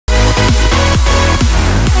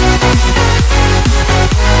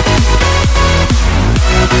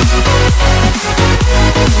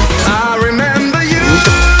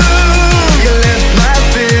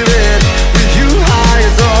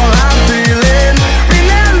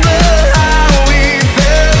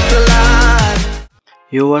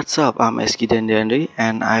Yo, what's up? I'm Eski Dandri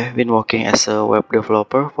and I've been working as a web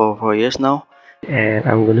developer for 4 years now. And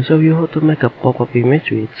I'm gonna show you how to make a pop-up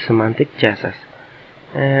image with semantic CSS.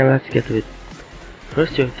 And let's get to it.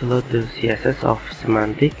 First, you have to load the CSS of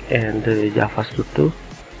semantic and the JavaScript too.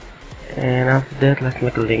 And after that, let's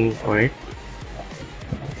make a link for it.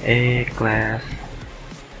 A class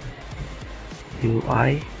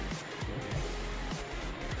UI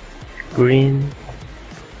green,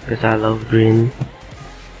 because I love green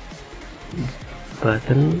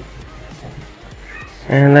button,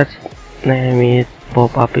 and let's name it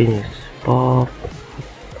Popup Image. Pop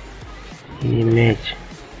Image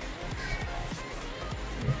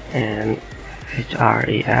and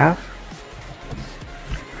href.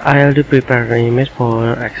 I already prepared an image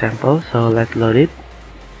for example, so let's load it.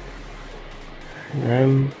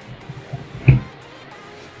 Name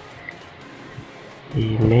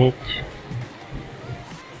image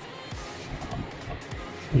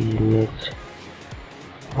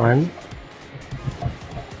 1,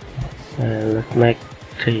 and let's make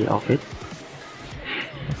 3 of it.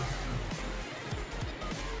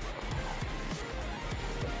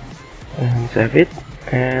 And save it,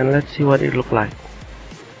 and let's see what it looks like.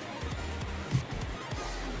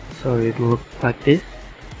 So it looks like this.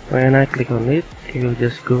 When I click on it, it will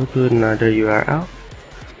just go to another URL,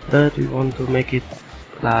 but we want to make it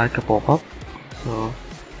like a pop-up, so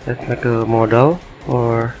let's make a model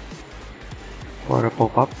for a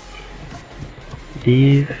pop-up.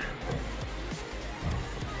 Div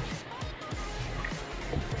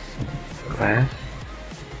class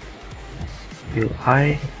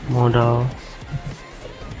UI model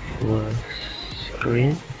full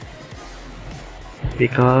screen,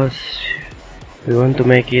 because we want to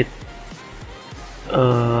make it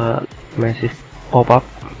a massive pop-up.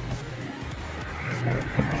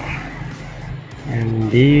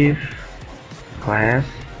 And div class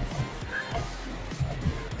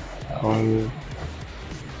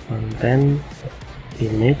content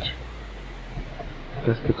image,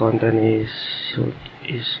 because the content it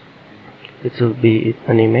should be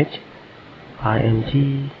an image.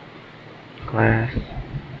 img class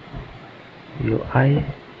UI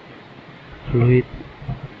fluid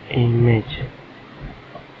image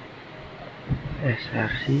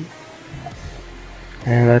src,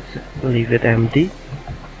 and let's leave it empty.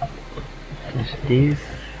 Just div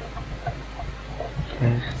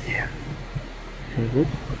yeah, save it.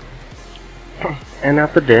 And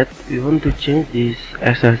after that, we want to change this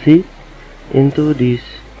src into this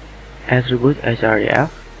attribute href.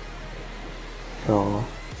 So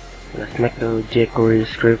let's make a jQuery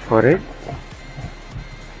script for it.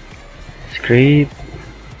 Script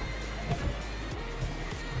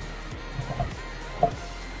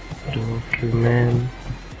document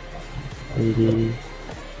id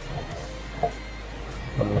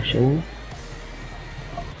function,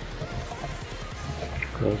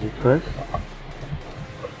 close it first,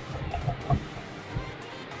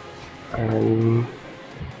 and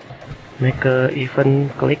make a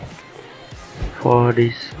event click for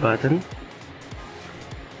this button.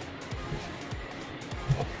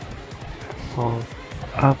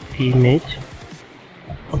 Up image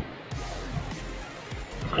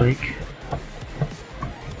click,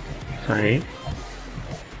 sorry,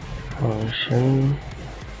 function,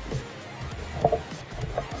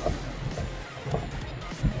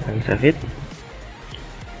 and save it.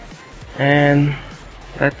 And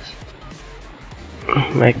let's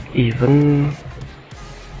make even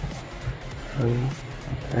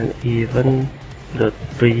and even dot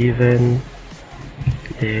prevent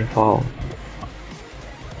default,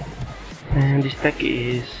 and this tag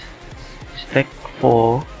is tag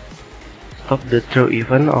for stop the throw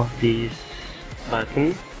event of this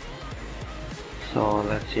button. So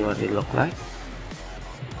let's see what it looks like.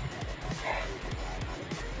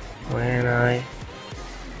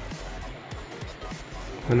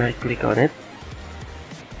 When I click on it,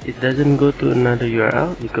 it doesn't go to another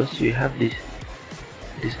URL because we have this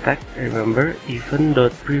tag, remember,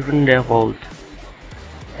 event.prevent default.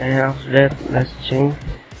 And after that, let's change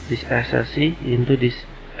this src into this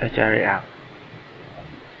href.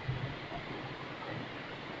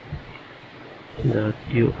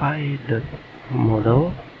 .ui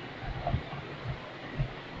 .model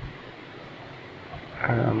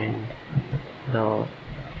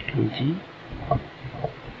 .ng,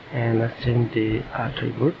 and let's change the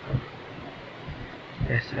attribute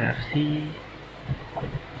src,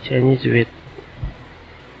 change it with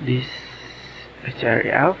this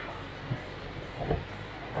href,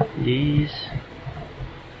 this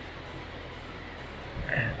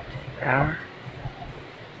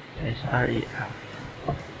sref,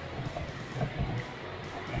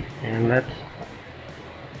 And let's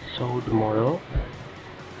show the model.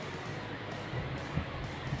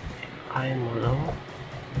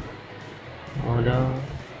 Model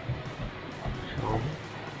show,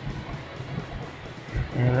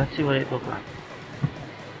 and let's see what it looks like.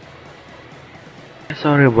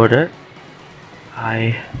 Sorry about that,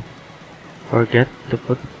 I forget to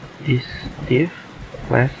put this div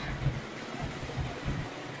class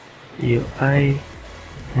UI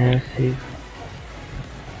massive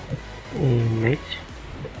image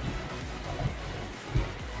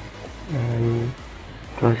and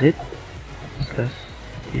close it slash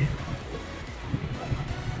div.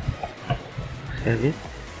 Save it.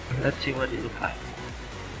 Let's see what it looks like.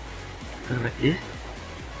 Like this.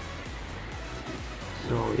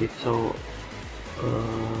 So it's so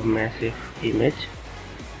massive image,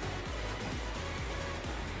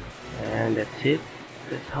 and that's it.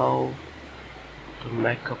 That's how to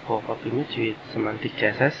make a pop-up image with semantic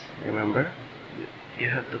CSS. Remember, you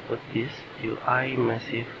have to put this UI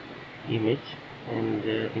massive image and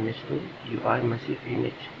the image tool UI massive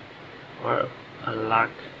image or a large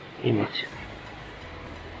image.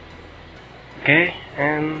 Okay,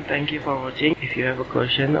 and thank you for watching. If you have a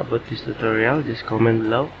question about this tutorial, just comment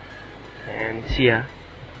below, and see ya.